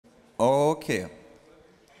Okay.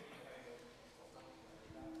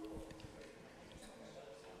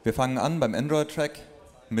 Wir fangen an beim Android-Track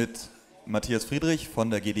mit Matthias Friedrich von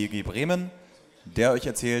der GDG Bremen, der euch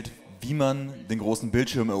erzählt, wie man den großen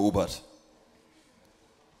Bildschirm erobert.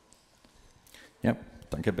 Ja,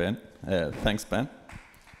 danke Ben. Thanks Ben.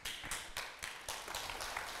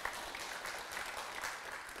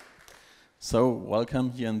 So, welcome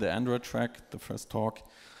here in the Android track, the first talk.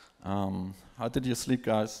 How did you sleep,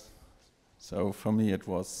 guys? So for me it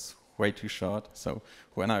was way too short, so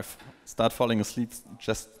when I start falling asleep,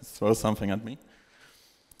 just throw something at me.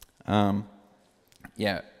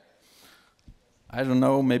 Yeah, I don't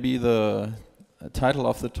know, maybe the title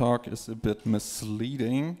of the talk is a bit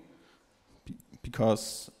misleading,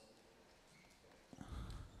 because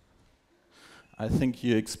I think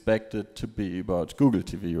you expect it to be about Google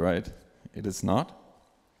TV, right? It is not,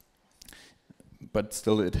 but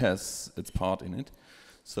still it has its part in it.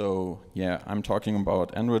 So yeah, I'm talking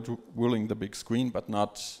about Android ruling the big screen, but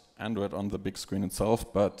not Android on the big screen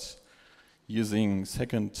itself, but using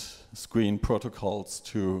second screen protocols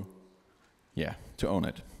to own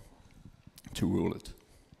it, to rule it.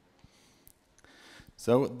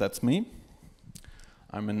 So that's me.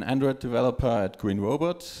 I'm an Android developer at Green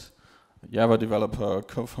Robot, Java developer,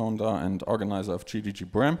 co-founder and organizer of GDG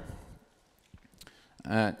Bremen.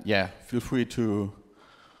 Yeah, feel free to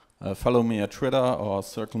follow me at Twitter or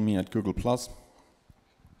circle me at Google+.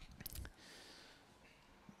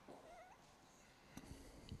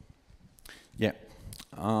 Yeah,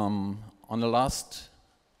 on the last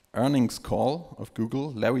earnings call of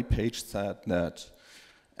Google, Larry Page said that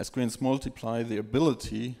as screens multiply, the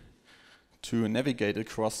ability to navigate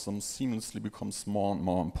across them seamlessly becomes more and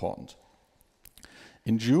more important.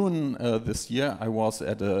 In June this year, I was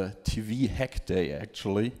at a TV hack day,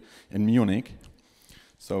 actually, in Munich.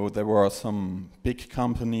 So there were some big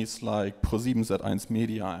companies like ProSieben, Sat.1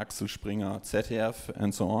 Media, Axel Springer, ZDF,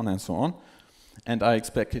 and so on and so on. And I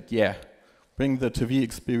expected, yeah, bring the TV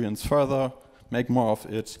experience further, make more of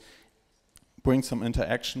it, bring some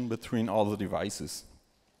interaction between all the devices.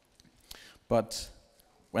 But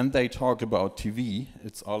when they talk about TV,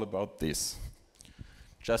 it's all about this.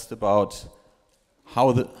 Just about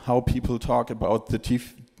how people talk about the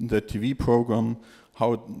TV program,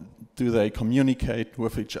 how do they communicate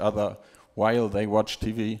with each other while they watch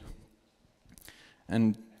TV.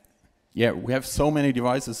 And yeah, we have so many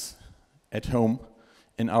devices at home,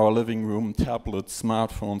 in our living room, tablets,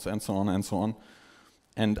 smartphones, and so on and so on.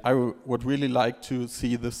 And I would really like to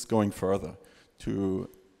see this going further,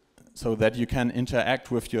 so that you can interact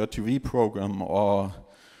with your TV program, or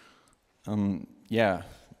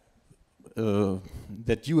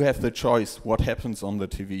that you have the choice what happens on the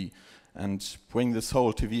TV, and bring this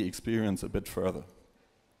whole TV experience a bit further.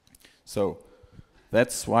 So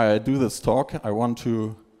that's why I do this talk. I want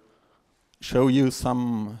to show you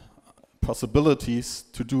some possibilities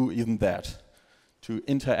to do even that, to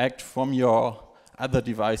interact from your other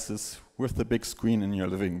devices with the big screen in your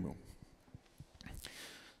living room.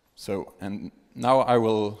 So, and now I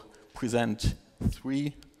will present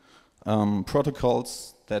 3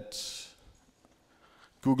 protocols that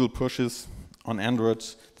Google pushes on Android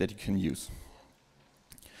that you can use.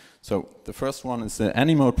 So the first one is the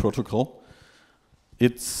Animode protocol.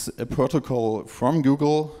 It's a protocol from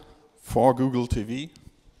Google for Google TV.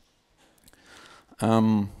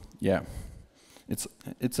 Yeah,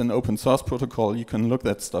 it's an open source protocol. You can look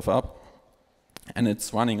that stuff up, and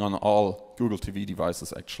it's running on all Google TV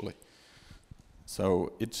devices actually.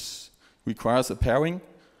 So it requires a pairing.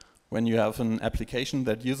 When you have an application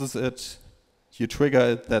that uses it, you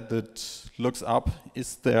trigger it that it looks up,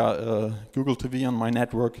 is there a Google TV on my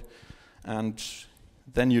network? And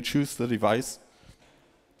then you choose the device.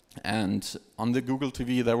 And on the Google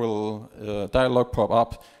TV, there will a dialog pop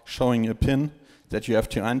up showing a PIN that you have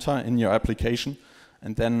to enter in your application.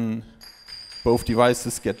 And then both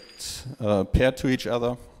devices get paired to each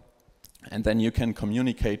other. And then you can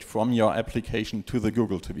communicate from your application to the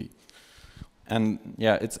Google TV. And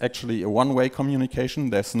yeah, it's actually a one-way communication.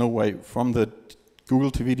 There's no way from the Google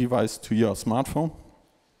TV device to your smartphone.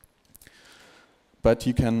 But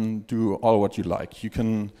you can do all what you like. You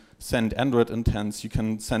can send Android intents, you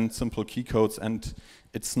can send simple key codes, and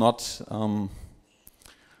it's not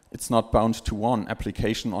bound to one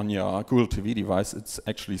application on your Google TV device. It's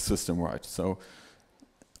actually system-wide. So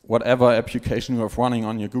whatever application you have running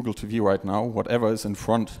on your Google TV right now, whatever is in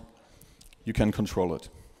front, you can control it.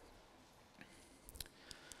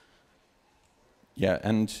 Yeah,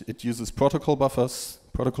 and it uses protocol buffers.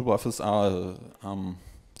 Protocol buffers are a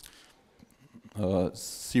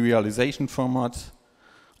serialization format,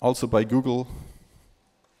 also by Google.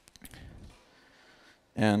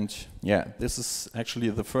 And yeah, this is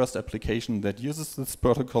actually the first application that uses this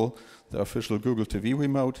protocol, the official Google TV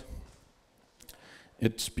remote.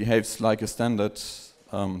 It behaves like a standard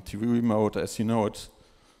TV remote as you know it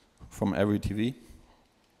from every TV.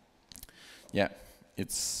 Yeah,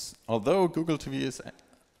 although Google TV is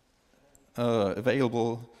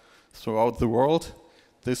available throughout the world,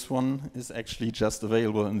 this one is actually just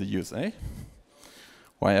available in the USA.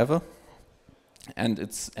 Why ever? And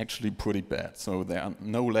it's actually pretty bad. So there are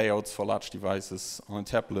no layouts for large devices on a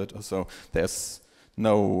tablet or so. There's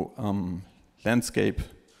no landscape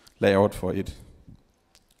layout for it.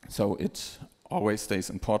 So it always stays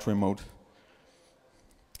in portrait mode.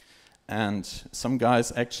 And some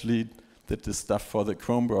guys actually did this stuff for the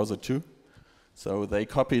Chrome browser too. So they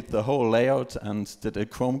copied the whole layout and did a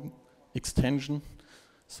Chrome extension.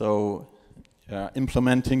 So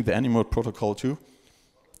implementing the Animode protocol too.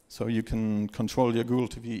 So you can control your Google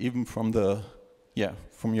TV even from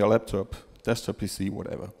from your laptop, desktop PC,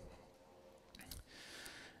 whatever.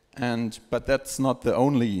 But that's not the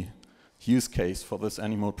only use case for this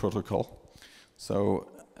Animode protocol. So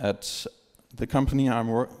at the company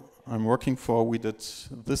I'm working for, we did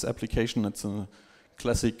this application. It's a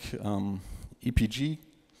classic EPG,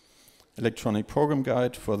 electronic program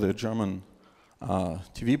guide for the German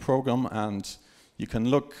TV program, and you can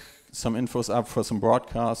look some infos up for some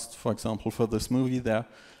broadcast, for example, for this movie there,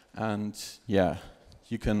 and yeah,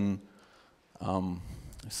 you can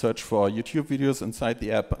search for YouTube videos inside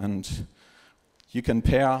the app, and you can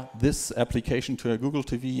pair this application to a Google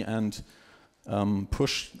TV and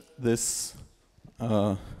push this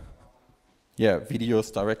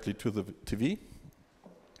videos directly to the TV.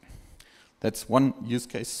 That's one use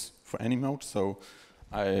case for Animode. So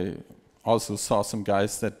I also saw some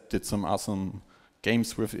guys that did some awesome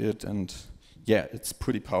games with it, and yeah, it's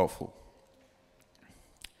pretty powerful.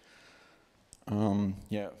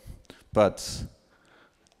 But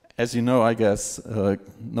as you know, I guess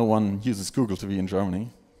no one uses Google TV in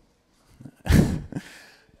Germany.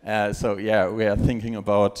 So yeah, we are thinking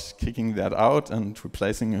about kicking that out and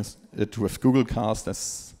replacing it with Google Cast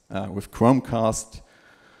with Chromecast.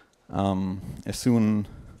 As soon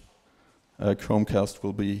Chromecast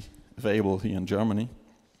will be available here in Germany.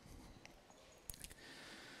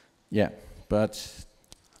 Yeah, but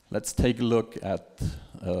let's take a look at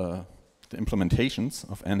the implementations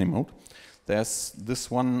of Animode. There's this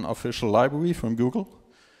one official library from Google,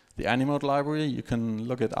 the Animode library. You can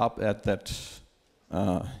look it up at that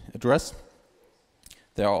address.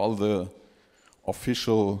 There are all the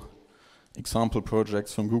official example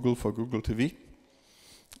projects from Google for Google TV.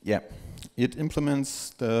 Yeah, it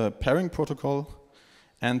implements the pairing protocol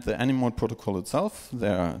and the Animode protocol itself.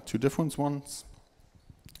 There are two different ones.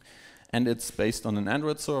 And it's based on an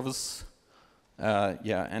Android service.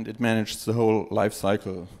 And it manages the whole life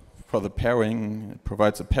cycle for the pairing. It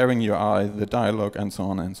provides a pairing UI, the dialogue, and so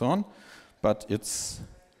on and so on. But it's,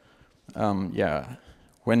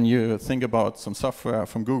 when you think about some software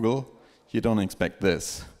from Google, you don't expect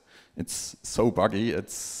this. It's so buggy,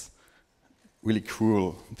 it's really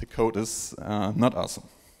cruel. The code is not awesome.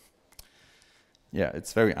 Yeah,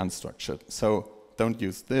 it's very unstructured. So don't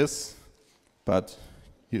use this, but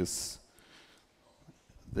use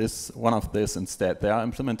one of this instead. There are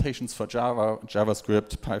implementations for Java,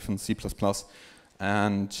 JavaScript, Python, C++,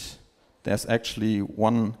 and there's actually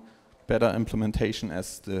one better implementation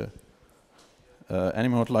as the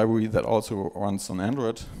Animode library that also runs on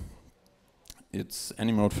Android. It's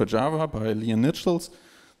Animode for Java by Leon Nichols.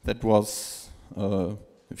 That was a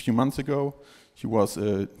few months ago. He was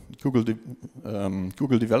a Google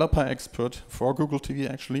developer expert for Google TV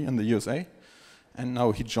actually in the USA. And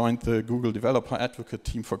now he joined the Google Developer Advocate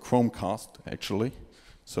team for Chromecast, actually.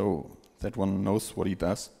 So that one knows what he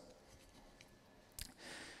does.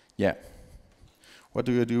 Yeah. What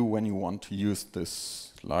do you do when you want to use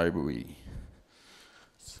this library?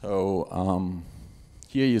 So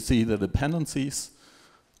here you see the dependencies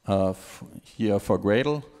here for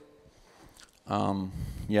Gradle.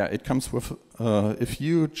 It comes with a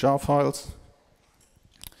few jar files.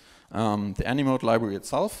 The Animode library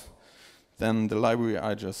itself. Then the library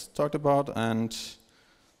I just talked about, and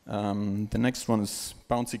the next one is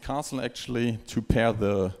Bouncy Castle, actually, to pair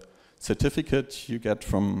the certificate you get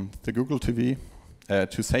from the Google TV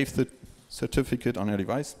to save the certificate on your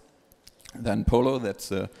device. Then Polo,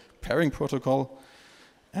 that's a pairing protocol,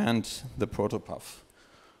 and the Protopuff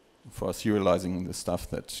for serializing the stuff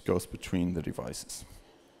that goes between the devices.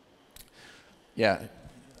 Yeah,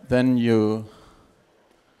 then you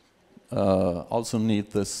also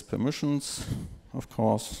need this permissions, of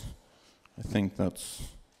course. I think that's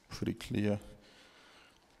pretty clear.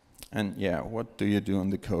 And yeah, what do you do in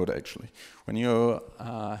the code actually? When you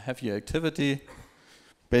have your activity,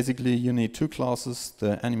 basically you need two classes,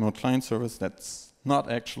 the Animo client service, that's not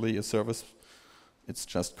actually a service, it's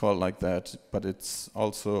just called like that, but it's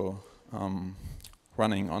also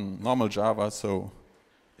running on normal Java, so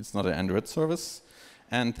it's not an Android service,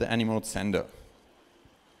 and the Animo sender.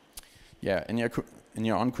 Yeah, in your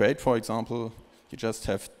onCreate, for example, you just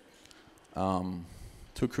have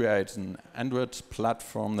to create an Android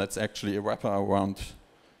platform that's actually a wrapper around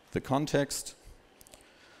the context,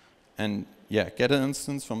 and yeah, get an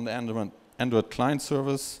instance from the Android client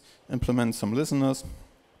service, implement some listeners,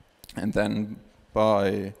 and then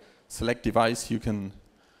by select device you can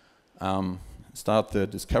start the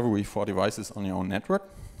discovery for devices on your own network.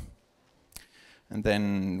 And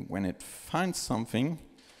then when it finds something,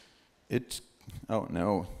 oh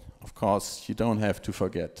no, of course you don't have to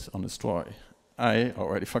forget on destroy. I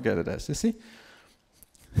already forget it, as you see.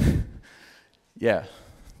 Yeah,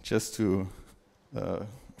 just to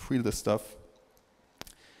free the stuff.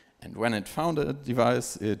 And when it found a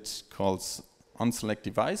device, it calls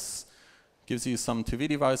onSelectDevice, gives you some TV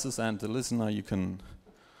devices, and the listener you can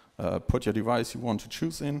put your device you want to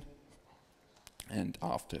choose in. And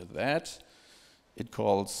after that, it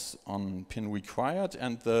calls on pin required,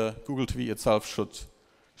 and the Google TV itself should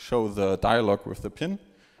show the dialog with the pin,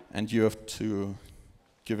 and you have to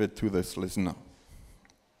give it to this listener.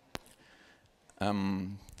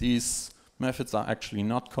 These methods are actually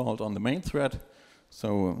not called on the main thread,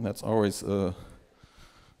 so that's always a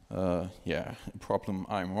problem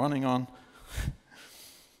I'm running on.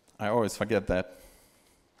 I always forget that.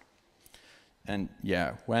 And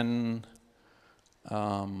yeah, when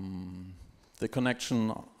the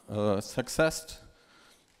connection successed,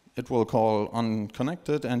 it will call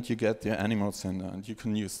unconnected, and you get the Animo sender, and you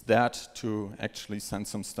can use that to actually send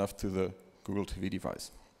some stuff to the Google TV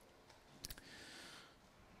device.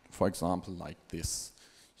 For example, like this.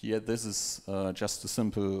 Here, this is just a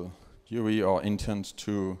simple URI or intent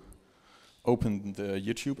to open the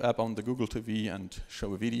YouTube app on the Google TV and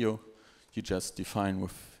show a video. You just define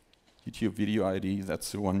with YouTube video ID,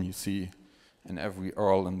 that's the one you see in every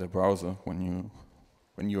URL in the browser when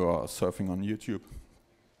you are surfing on YouTube.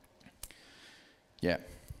 Yeah,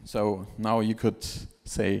 so now you could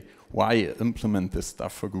say, why implement this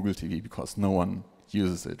stuff for Google TV? Because no one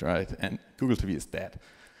uses it, right? And Google TV is dead.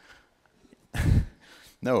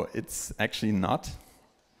 No, it's actually not.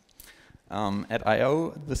 At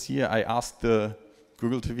I/O this year, I asked the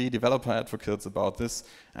Google TV developer advocates about this,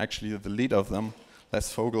 actually the lead of them,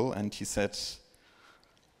 Les Vogel, and he said,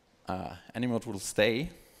 Animo will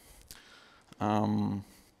stay.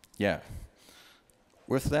 Yeah,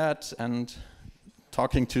 with that and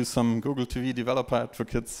talking to some Google TV developer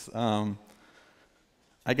advocates, I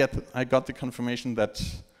got the confirmation that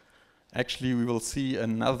actually we will see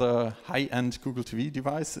another high-end Google TV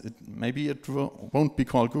device. Maybe it won't be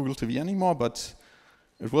called Google TV anymore, but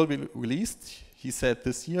it will be released. He said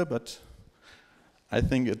this year, but I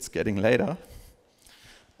think it's getting later.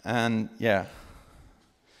 And yeah,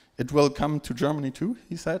 it will come to Germany too,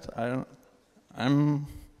 he said. I'm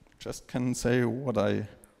just can say what I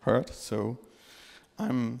heard, so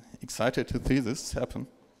I'm excited to see this happen.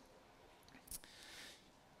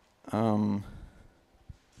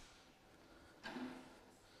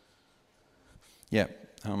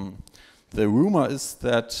 The rumor is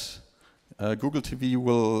that Google TV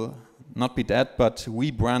will not be dead, but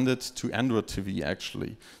rebranded to Android TV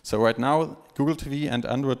actually. So right now, Google TV and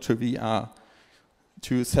Android TV are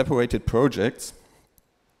two separated projects.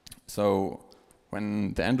 So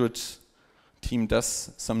when the Android team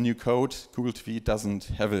does some new code, Google TV doesn't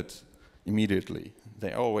have it immediately.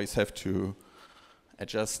 They always have to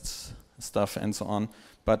adjust stuff and so on.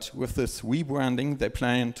 But with this rebranding, they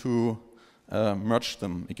plan to merge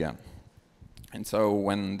them again. And so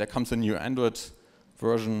when there comes a new Android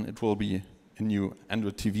version, it will be a new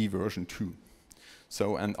Android TV version too.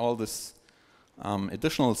 So, and all this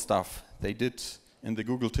additional stuff they did in the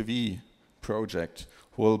Google TV project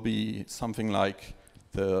will be something like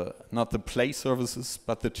not the Play services,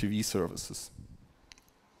 but the TV services.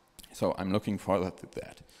 So I'm looking forward to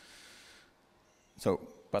that. So,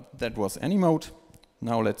 but that was AnyMode.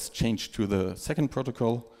 Now let's change to the second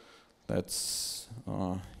protocol. That's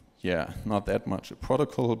not that much a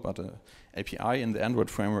protocol, but an API in the Android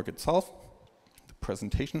framework itself, the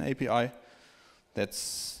presentation API.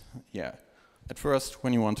 That's, at first,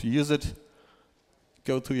 when you want to use it,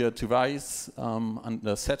 go to your device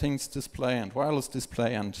under settings, display and wireless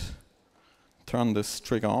display, and turn this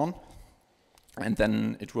trigger on. And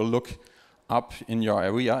then it will look up in your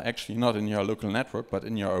area, actually not in your local network, but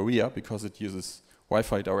in your area, because it uses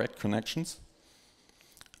Wi-Fi direct connections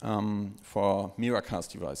for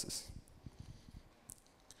Miracast devices.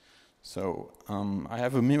 So I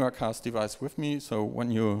have a Miracast device with me, so when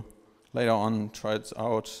you later on try it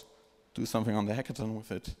out, do something on the hackathon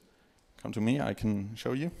with it, come to me, I can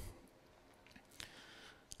show you.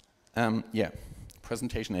 Yeah,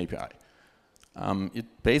 presentation API.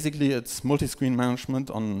 It's multi-screen management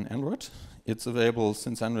on Android. It's available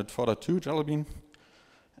since Android 4.2 Jelly Bean.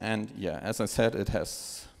 And yeah, as I said, it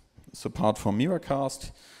has support for Miracast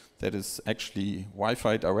that is actually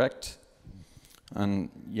Wi-Fi direct. And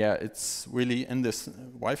yeah, it's really in this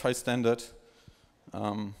Wi-Fi standard.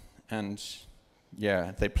 And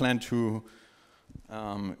yeah, they plan to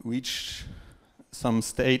reach some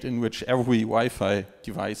state in which every Wi-Fi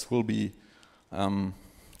device will be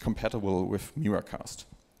compatible with Miracast.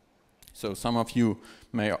 So some of you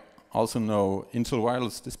may also know Intel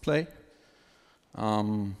wireless display.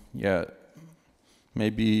 Yeah,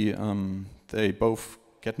 maybe they both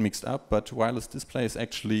get mixed up, but wireless display is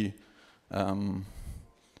actually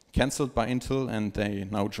cancelled by Intel, and they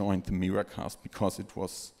now joined the Miracast because it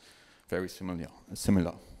was very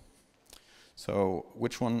similar. So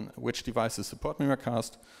which devices support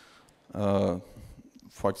Miracast?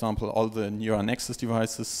 For example, all the newer Nexus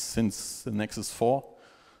devices since the Nexus 4,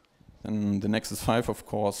 and the Nexus 5, of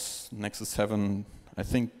course, Nexus 7, I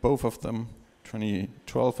think both of them,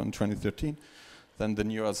 2012 and 2013. Then the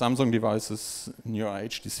newer Samsung devices, newer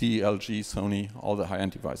HTC, LG, Sony, all the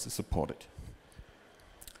high-end devices support it.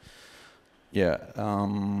 Yeah,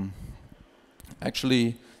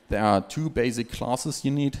 actually, there are two basic classes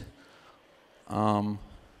you need.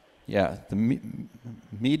 Yeah, the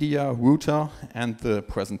media router and the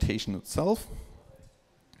presentation itself.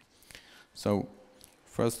 So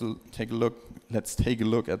first, let's take a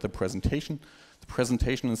look at the presentation. The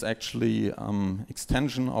presentation is actually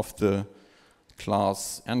extension of the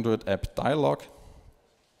class Android app dialog.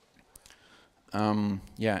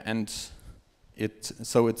 Yeah, and it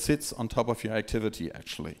sits on top of your activity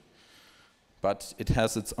actually, but it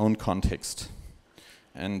has its own context.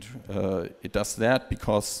 And it does that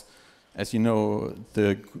because, as you know,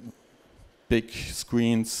 the big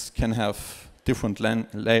screens can have different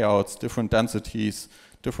layouts, different densities,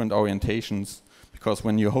 different orientations, because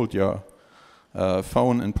when you hold your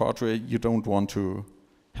phone in portrait, you don't want to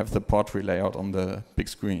have the portrait layout on the big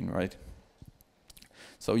screen, right?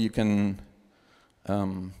 So you can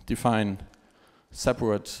define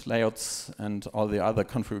separate layouts and all the other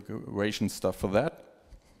configuration stuff for that,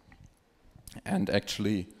 and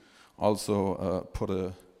actually also put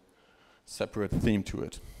a separate theme to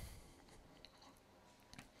it.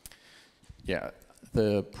 Yeah,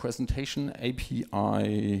 the presentation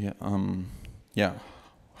API, yeah,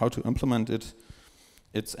 how to implement it.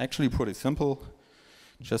 It's actually pretty simple.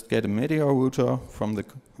 Just get a media router from the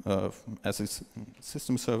as a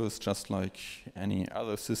system service, just like any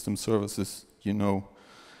other system services you know,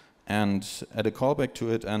 and add a callback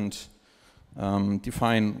to it and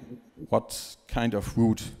define what kind of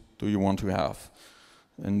route do you want to have.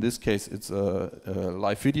 In this case, it's a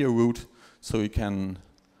live video route, so you can,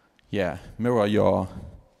 yeah, mirror your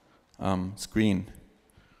screen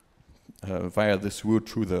via this route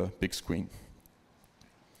through the big screen.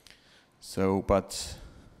 So, but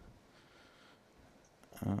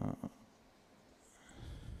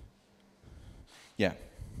yeah,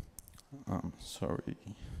 sorry.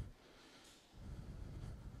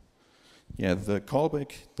 Yeah, the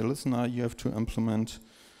callback, the listener you have to implement.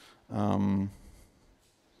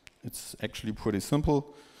 It's actually pretty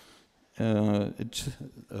simple. It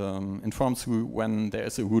informs you when there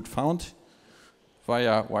is a route found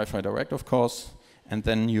via Wi-Fi direct, of course, and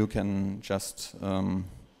then you can just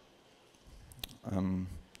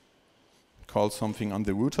call something on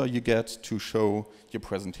the router you get to show your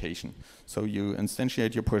presentation. So you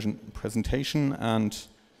instantiate your presentation and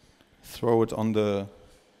throw it on the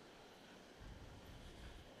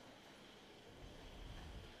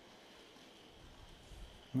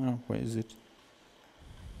where is it?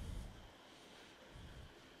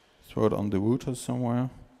 Throw it on the router somewhere.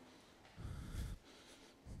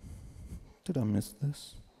 Did I miss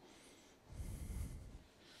this?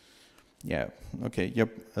 Yeah, okay. Your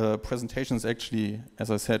presentation is actually, as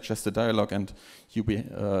I said, just a dialogue, and you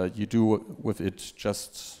do with it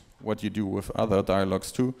just what you do with other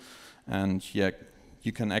dialogues too. And yeah,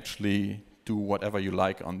 you can actually do whatever you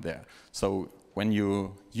like on there. So when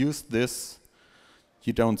you use this,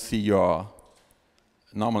 you don't see your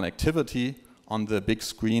normal activity on the big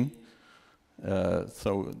screen.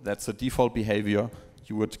 So that's a default behavior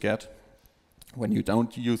you would get when you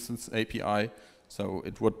don't use this API. So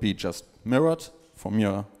it would be just mirrored from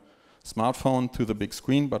your smartphone to the big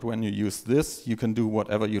screen, but when you use this, you can do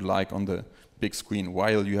whatever you like on the big screen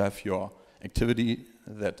while you have your activity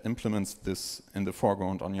that implements this in the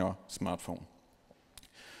foreground on your smartphone.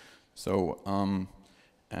 So,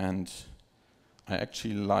 and I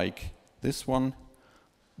actually like this one.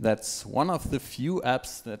 That's one of the few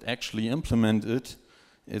apps that actually implement it.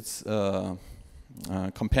 It's a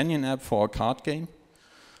companion app for a card game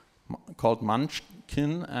called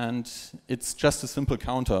Munchkin, and it's just a simple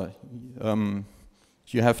counter.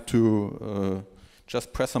 You have to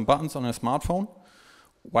just press some buttons on a smartphone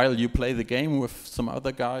while you play the game with some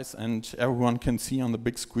other guys, and everyone can see on the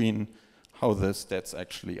big screen how the stats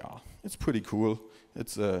actually are. It's pretty cool.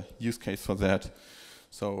 It's a use case for that.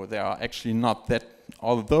 So there are actually not that,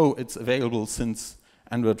 although it's available since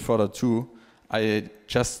Android 4.2, I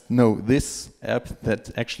just know this app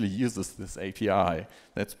that actually uses this API.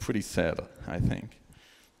 That's pretty sad, I think.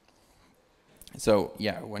 So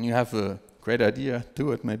yeah, when you have a great idea,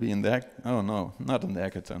 do it maybe in the, oh no, not in the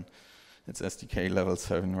hackathon. It's SDK level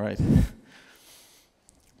 7, right?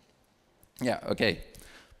 Yeah, okay.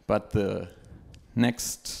 But the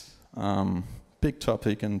next big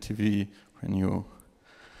topic in TV when you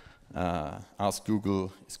ask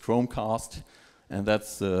Google is Chromecast, and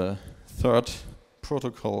that's the third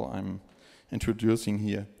protocol I'm introducing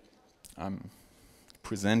here, I'm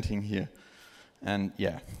presenting here. And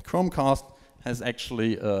yeah, Chromecast has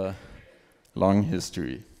actually a long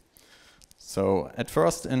history. So at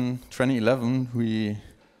first in 2011, we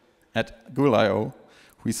at Google I/O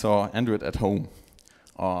we saw Android at Home,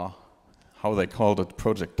 or how they called it,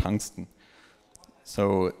 Project Tungsten.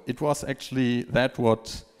 So it was actually that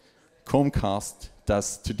what Chromecast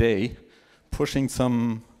does today, pushing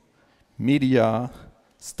some media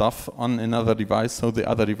stuff on another device so the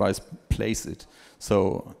other device plays it.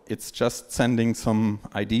 So it's just sending some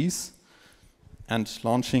IDs and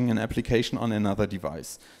launching an application on another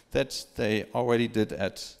device. That they already did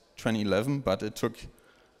at 2011, but it took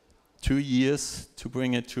 2 years to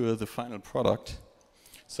bring it to the final product.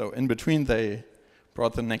 So in between they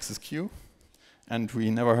brought the Nexus Q, and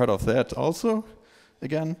we never heard of that also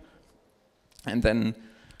again. And then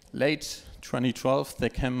late 2012 there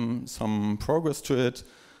came some progress to it.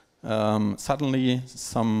 Suddenly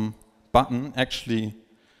some button, actually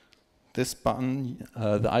this button,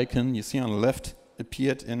 the icon you see on the left,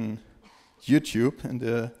 appeared in YouTube, in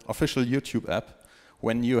the official YouTube app,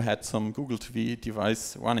 when you had some Google TV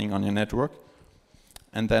device running on your network.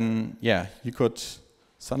 And then, yeah, you could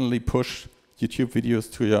suddenly push YouTube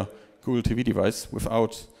videos to your Google TV device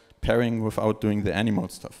without pairing, without doing the animal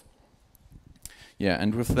stuff. Yeah,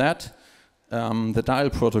 and with that, the dial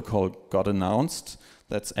protocol got announced.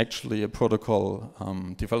 That's actually a protocol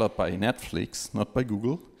developed by Netflix, not by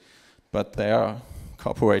Google, but they are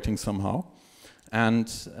cooperating somehow. And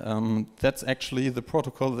that's actually the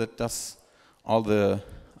protocol that does all the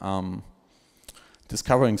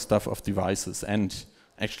discovering stuff of devices and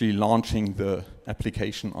actually launching the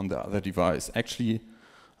application on the other device. Actually,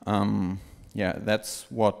 yeah, that's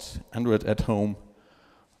what Android at Home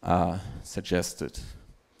suggested.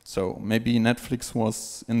 So maybe Netflix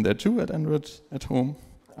was in there too at Android at Home.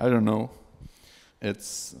 I don't know.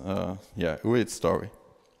 It's yeah, a weird story.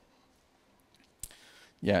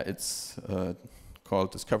 Yeah, it's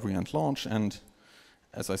called Discovery and Launch, and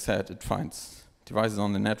as I said, it finds devices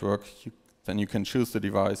on the network. Then you can choose the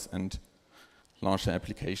device and launch the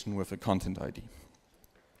application with a content ID.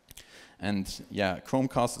 And yeah,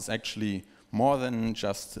 Chromecast is actually more than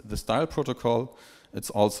just the style protocol. It's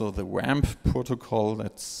also the WAMP protocol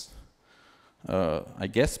that's, I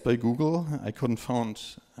guess, by Google. I couldn't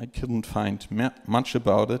find much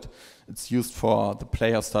about it. It's used for the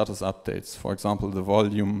player status updates. For example, the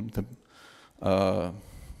volume, the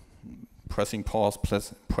pressing pause,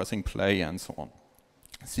 pressing play, and so on.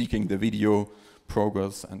 Seeking the video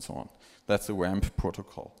progress, and so on. That's the WAMP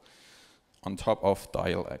protocol. On top of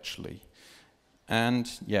dial, actually. And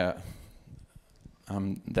yeah,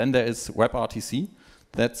 then there is WebRTC.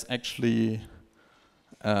 That's actually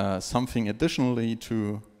something additionally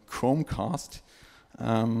to Chromecast,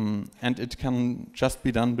 and it can just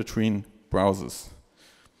be done between browsers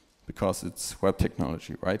because it's web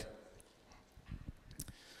technology, right?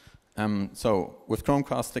 So with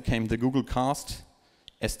Chromecast there came the Google Cast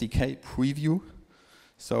SDK preview.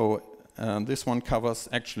 So this one covers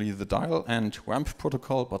actually the dial and WAMP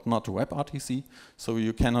protocol, but not WebRTC. So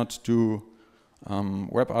you cannot do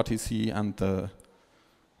WebRTC and the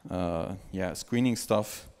yeah, screening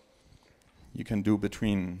stuff you can do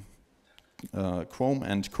between Chrome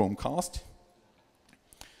and Chromecast.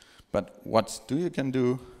 But what you can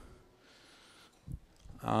do?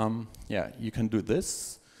 Yeah, you can do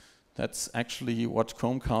this. That's actually what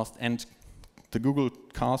Chromecast and the Google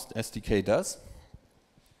Cast SDK does.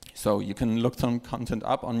 So you can look some content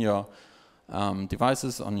up on your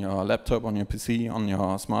devices, on your laptop, on your PC, on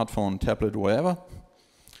your smartphone, tablet, whatever,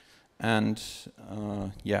 and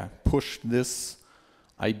yeah, push this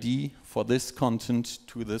ID for this content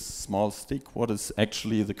to this small stick, what is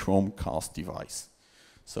actually the Chromecast device.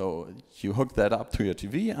 So you hook that up to your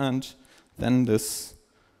TV, and then this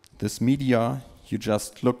media you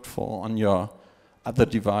just looked for on your other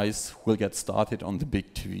device will get started on the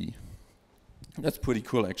big TV. That's pretty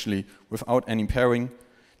cool, actually, without any pairing.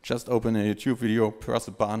 Just open a YouTube video, press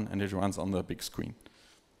a button, and it runs on the big screen.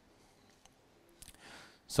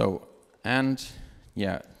 So, and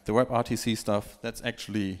yeah, the WebRTC stuff, that's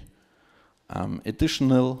actually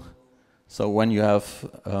additional. So when you have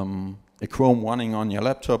a Chrome running on your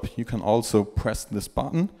laptop, you can also press this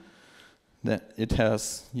button. That it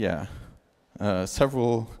has, yeah,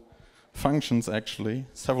 several functions, actually,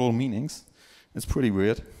 several meanings. It's pretty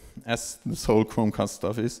weird, as this whole Chromecast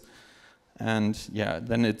stuff is. And yeah,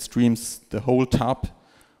 then it streams the whole tab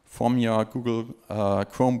from your Google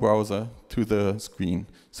Chrome browser to the screen.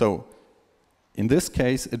 So in this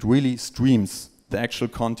case, it really streams the actual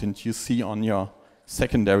content you see on your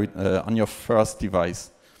secondary, on your first device.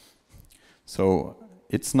 So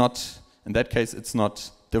it's not, in that case, it's not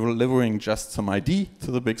delivering just some ID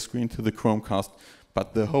to the big screen, to the Chromecast,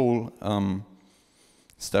 but the whole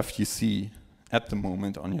stuff you see at the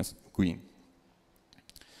moment on your screen.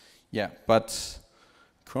 Yeah, but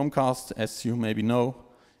Chromecast, as you maybe know,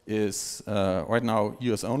 is right now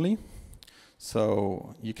US only,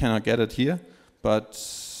 so you cannot get it here, but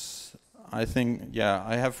I think, yeah,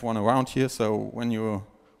 I have one around here, so when you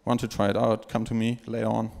want to try it out, come to me later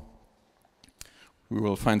on. We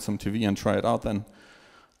will find some TV and try it out then.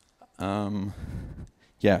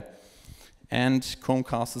 Yeah, and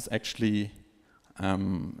Chromecast is actually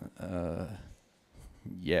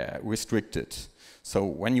yeah, restricted. So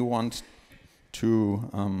when you want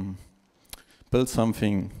to build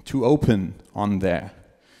something to open on there,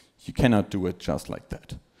 you cannot do it just like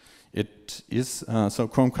that. It is, so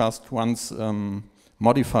Chromecast runs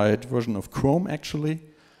modified version of Chrome actually,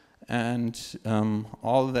 and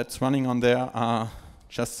all that's running on there are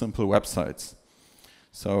just simple websites.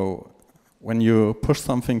 So when you push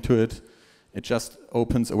something to it, it just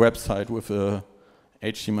opens a website with a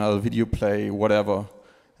HTML video play, whatever,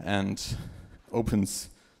 and opens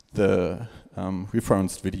the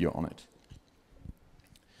referenced video on it.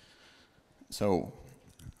 So,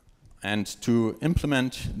 and to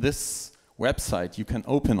implement this website you can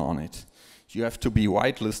open on it, you have to be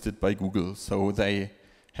whitelisted by Google. So they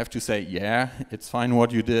have to say, yeah, it's fine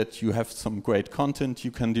what you did, you have some great content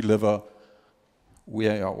you can deliver, we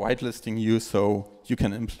are whitelisting you so you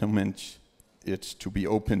can implement it to be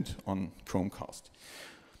opened on Chromecast.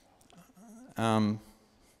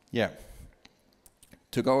 Yeah,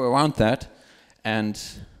 to go around that and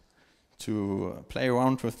to play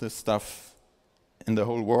around with this stuff in the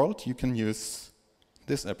whole world, you can use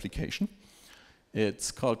this application.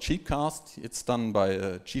 It's called Cheapcast. It's done by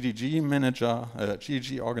a GDG manager, a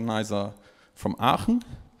GDG organizer from Aachen,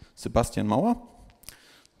 Sebastian Mauer.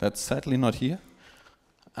 That's sadly not here.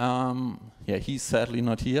 Yeah, he's sadly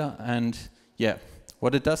not here. And yeah,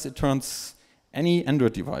 what it does, it turns any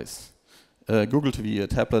Android device, Google TV, a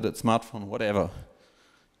tablet, a smartphone, whatever,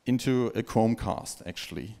 into a Chromecast,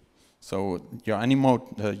 actually. So your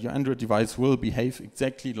Android device will behave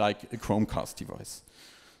exactly like a Chromecast device.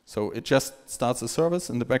 So it just starts a service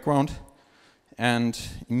in the background, and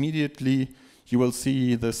immediately you will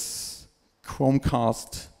see this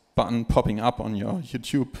Chromecast button popping up on your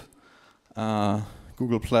YouTube,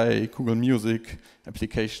 Google Play, Google Music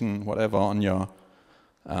application, whatever, on your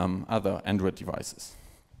other Android devices.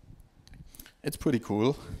 It's pretty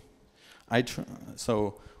cool.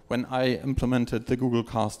 So when I implemented the Google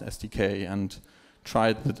Cast SDK and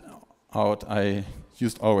tried it out, I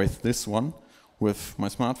used always this one with my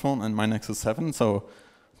smartphone and my Nexus 7. So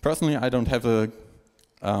personally, I don't have a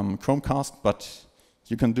Chromecast, but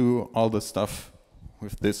you can do all the stuff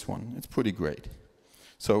with this one. It's pretty great.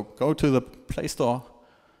 So go to the Play Store,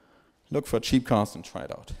 look for Cheapcast and try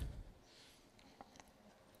it out.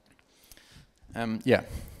 Yeah,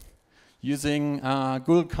 using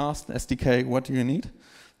Google Cast SDK, what do you need?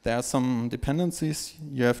 There are some dependencies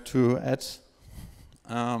you have to add.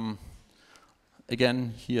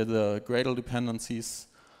 Again, here the Gradle dependencies.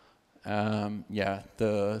 Yeah,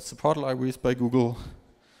 the support libraries by Google,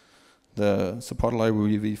 the support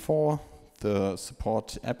library v4, the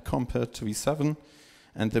support app compat v7,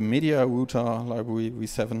 and the media router library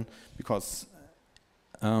v7, because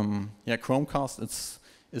yeah, Chromecast,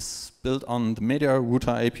 is built on the media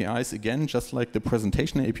router APIs again, just like the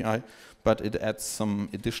presentation API, but it adds some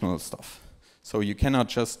additional stuff. So you cannot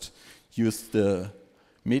just use the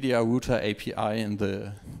media router API in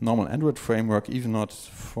the normal Android framework, even not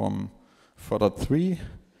from 4.3.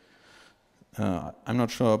 I'm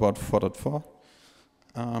not sure about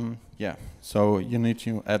 4.4. Yeah, so you need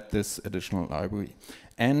to add this additional library.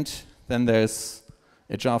 And then there's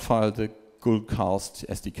a jar file, the Googlecast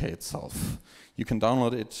SDK itself. You can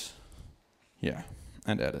download it here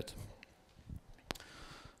and add it.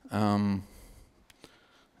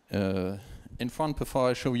 In front, before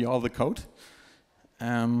I show you all the code,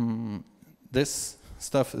 this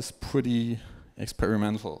stuff is pretty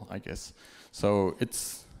experimental, I guess. So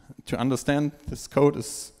it's, to understand this code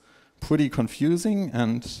is pretty confusing,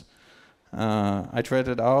 and I tried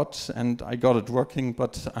it out and I got it working,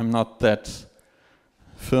 but I'm not that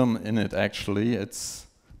firm in it actually. It's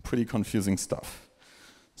pretty confusing stuff.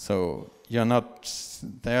 So you're not,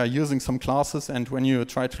 they are using some classes, and when you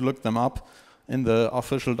try to look them up in the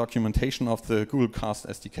official documentation of the Googlecast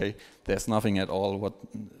SDK, there's nothing at all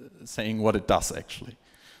saying what it does actually.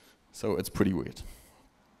 So it's pretty weird.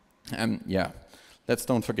 And yeah, let's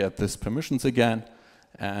don't forget this permissions again,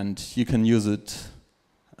 and you can use it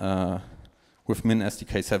with min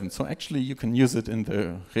SDK 7. So actually you can use it in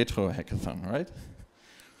the retro hackathon, right?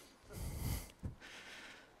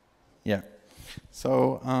 Yeah,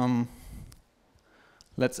 so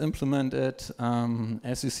let's implement it.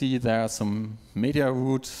 As you see, there are some media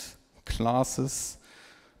root classes.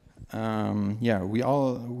 Yeah,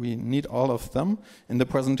 we need all of them. In the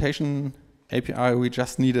presentation API, we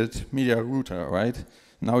just needed media router, right?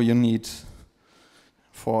 Now you need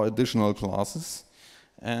 4 additional classes.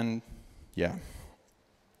 And yeah,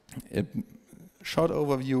 a short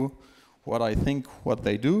overview, what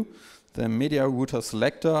they do. The media router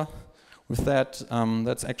selector, with that,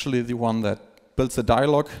 that's actually the one that builds a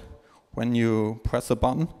dialog when you press a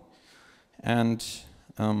button. And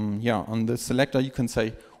yeah, on the selector you can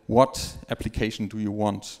say what application do you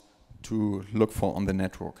want to look for on the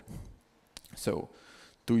network. So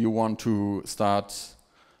do you want to start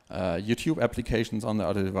YouTube applications on the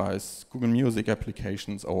other device, Google Music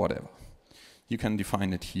applications, or whatever? You can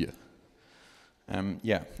define it here.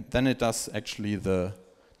 Yeah, then it does actually the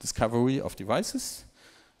discovery of devices.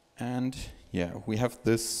 And yeah, we have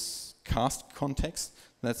this cast context.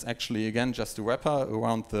 That's actually, again, just a wrapper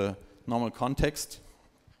around the normal context.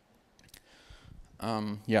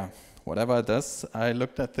 Yeah, whatever it does, I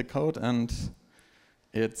looked at the code and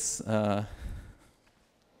it's,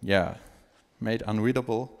 yeah, made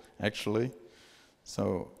unreadable, actually.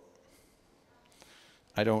 So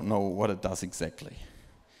I don't know what it does exactly.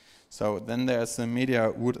 So then there's a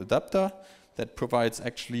media root adapter that provides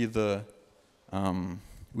actually the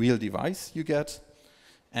real device you get,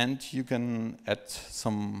 and you can add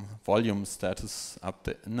some volume status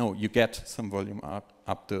update. No, you get some volume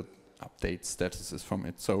update statuses from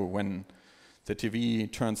it. So when the TV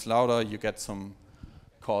turns louder, you get some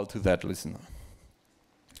call to that listener.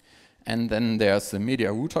 And then there's a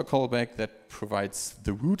media router callback that provides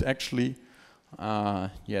the root actually.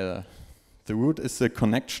 Yeah, the root is the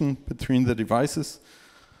connection between the devices.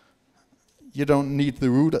 You don't need the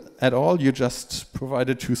root at all, you just provide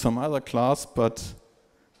it to some other class, but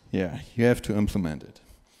yeah, you have to implement it.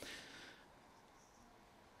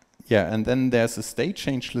 Yeah, and then there's a state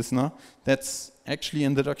change listener that's actually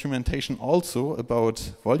in the documentation also about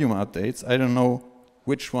volume updates. I don't know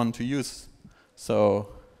which one to use, so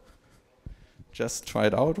just try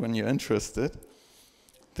it out when you're interested.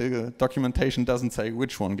 The documentation doesn't say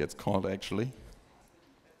which one gets called actually.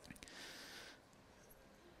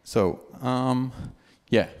 So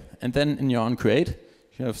yeah, and then in your onCreate,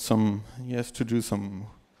 you have to do some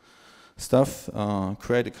stuff.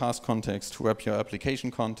 Create a cast context, wrap your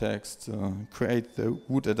application context, create the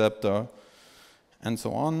root adapter, and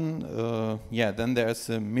so on. Yeah, then there's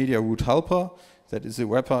a media root helper that is a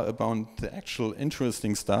wrapper about the actual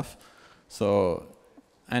interesting stuff. So,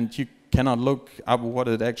 and you cannot look up what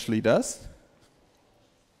it actually does.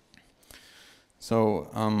 So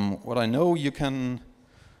what I know, you can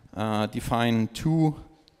define 2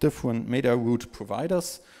 different media root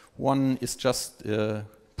providers. One is just a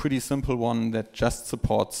pretty simple one that just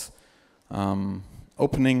supports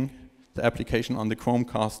opening the application on the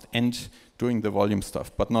Chromecast and doing the volume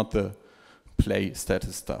stuff, but not the play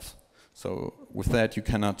status stuff. So with that, you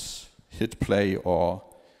cannot hit play or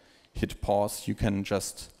hit pause. You can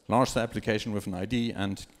just launch the application with an ID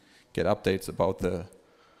and get updates about the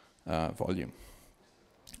volume.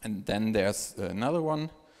 And then there's another one.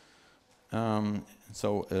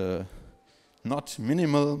 So not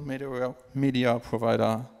minimal media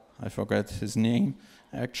provider, I forgot his name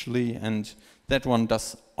actually, and that one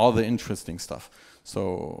does all the interesting stuff.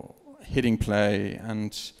 So hitting play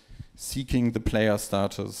and seeking the player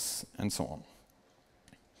status and so on.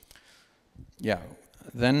 Yeah,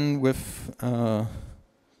 then with,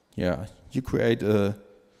 you create a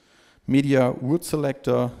media root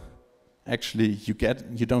selector. Actually, you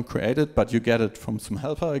don't create it, but you get it from some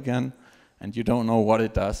helper again, and you don't know what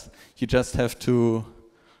it does. You just have to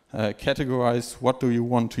categorize what do you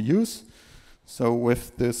want to use. So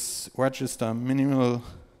with this register minimal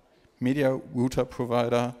media router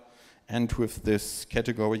provider and with this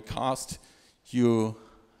category cast, you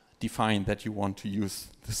define that you want to use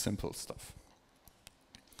the simple stuff.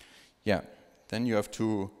 Yeah, then you have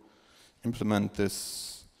to implement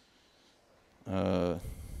this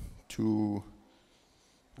to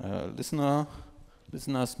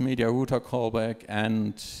listener's media router callback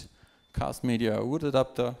and cast media root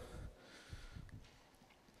adapter.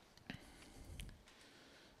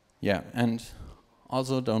 Yeah, and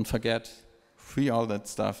also don't forget, free all that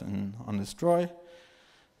stuff on destroy.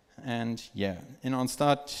 And yeah, in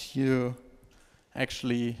onStart you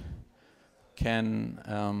actually can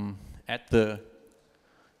add the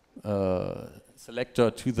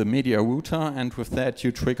selector to the media router, and with that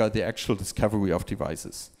you trigger the actual discovery of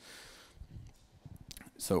devices.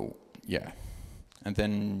 So yeah, and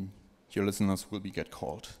then your listeners will get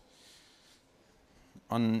called.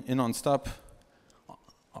 In onStop,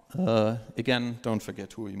 again, don't forget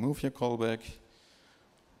to remove your callback.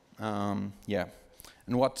 Yeah,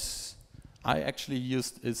 and what I actually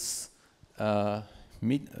used is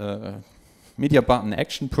media button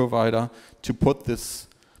action provider to put this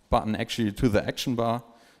button actually to the action bar,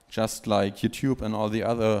 just like YouTube and all the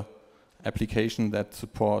other applications that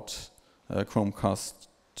support Chromecast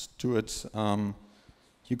do it.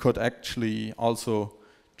 You could actually also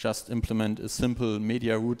just implement a simple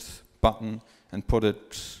media root button and put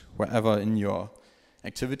it wherever in your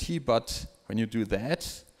activity, but when you do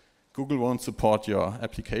that, Google won't support your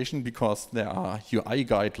application because there are UI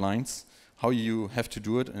guidelines how you have to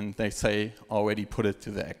do it, and they say already put it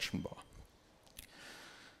to the action bar.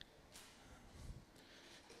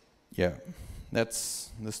 Yeah,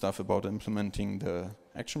 that's the stuff about implementing the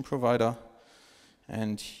action provider.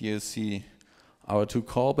 And here you see our two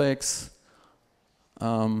callbacks.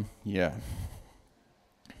 Yeah,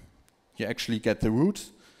 you actually get the root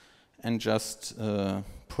and just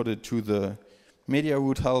put it to the media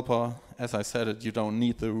root helper. As I said, you don't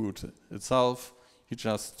need the root itself. You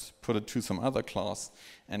just put it to some other class.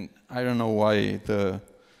 And I don't know why the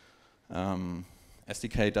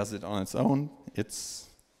SDK does it on its own. It's,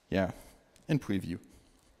 yeah, in preview.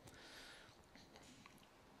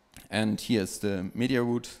 And here's the media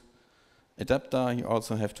root adapter. You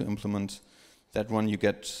also have to implement that one. You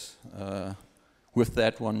get, with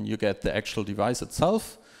that one, you get the actual device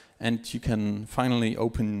itself, and you can finally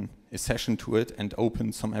open a session to it and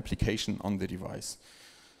open some application on the device.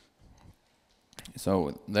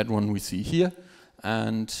 So that one we see here,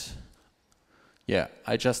 and yeah,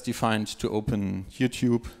 I just defined to open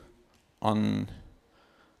YouTube on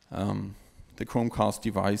the Chromecast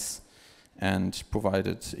device and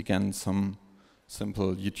provided again some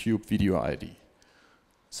simple YouTube video ID.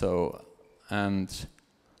 So, and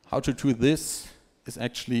how to do this is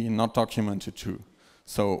actually not documented too.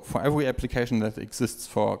 So for every application that exists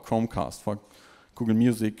for Chromecast, for Google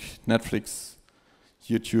Music, Netflix,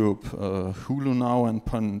 YouTube, Hulu now, and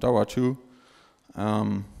Pandora too,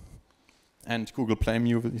 and Google Play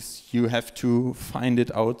Movies, you have to find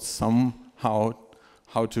it out somehow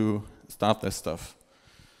how to start this stuff.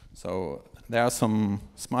 So there are some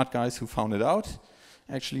smart guys who found it out,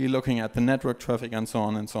 actually looking at the network traffic and so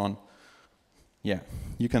on and so on. Yeah,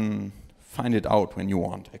 you can find it out when you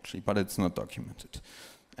want, actually, but it's not documented.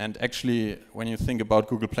 And actually, when you think about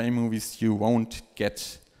Google Play Movies, you won't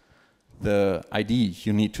get the ID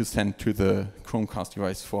you need to send to the Chromecast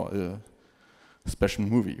device for a special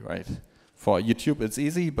movie, right? For YouTube, it's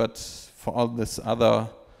easy, but for all this other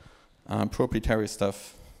proprietary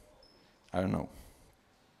stuff, I don't know.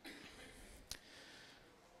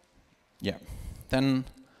 Yeah. Then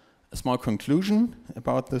a small conclusion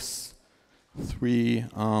about this three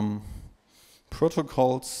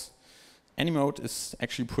protocols. Any mode is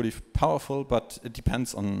actually pretty powerful, but it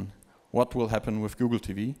depends on what will happen with Google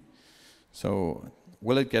TV. So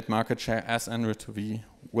will it get market share as Android TV?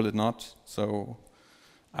 Will it not? So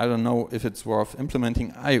I don't know if it's worth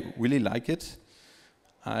implementing. I really like it.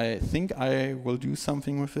 I think I will do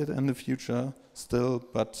something with it in the future still,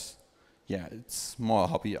 but yeah, it's more a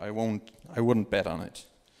hobby. I wouldn't bet on it.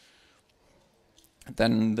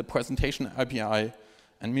 Then the presentation API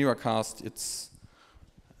and Miracast, it's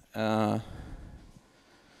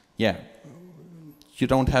yeah, you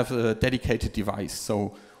don't have a dedicated device.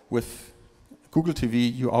 So with Google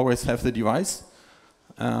TV, you always have the device.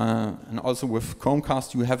 And also with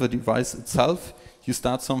Chromecast, you have a device itself. You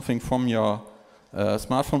start something from your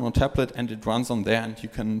smartphone or tablet, and it runs on there, and you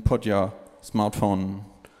can put your smartphone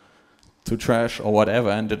to trash or whatever,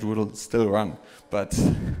 and it will still run. But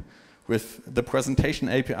with the presentation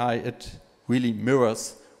API, it really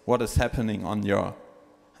mirrors what is happening on your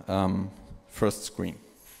first screen.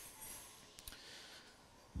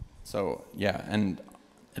 So yeah, and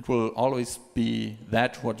it will always be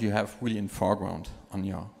that what you have really in foreground on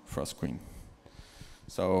your first screen.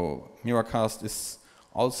 So Miracast is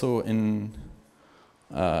also in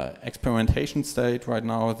experimentation state right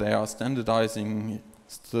now. They are standardizing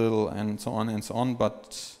still and so on,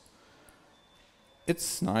 but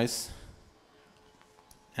it's nice.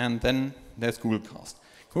 And then there's Google Cast.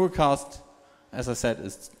 Google Cast, as I said,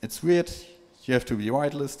 it's weird. You have to be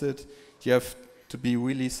whitelisted. You have to be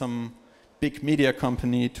really some big media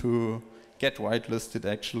company to get whitelisted,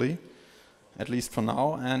 actually, at least for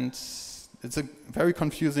now. And it's a very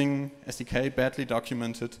confusing SDK, badly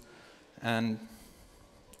documented. And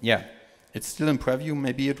yeah, it's still in preview.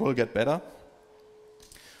 Maybe it will get better.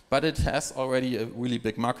 But it has already a really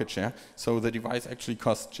big market share. So the device actually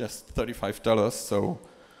costs just $35. So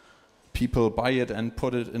people buy it and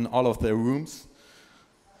put it in all of their rooms.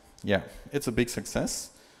 Yeah, it's a big success.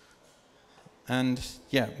 And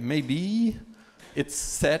yeah, maybe it's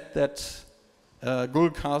said that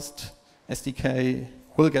Google Cast SDK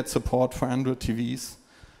will get support for Android TVs.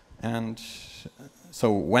 And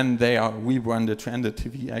so when they are rebranded to Android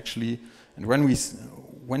TV, actually, and when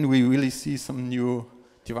we really see some new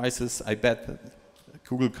devices, I bet that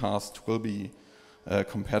Google Cast will be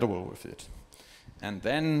compatible with it. And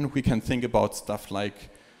then we can think about stuff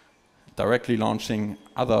like directly launching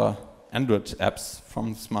other Android apps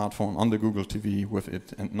from the smartphone on the Google TV with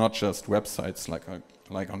it, and not just websites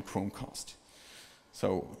like on Chromecast.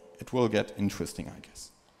 So it will get interesting, I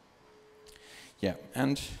guess. Yeah,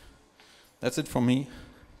 and that's it from me.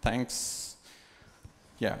 Thanks.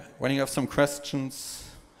 Yeah, when you have some questions,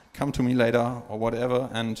 come to me later or whatever,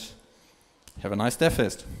 and have a nice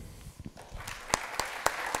DevFest.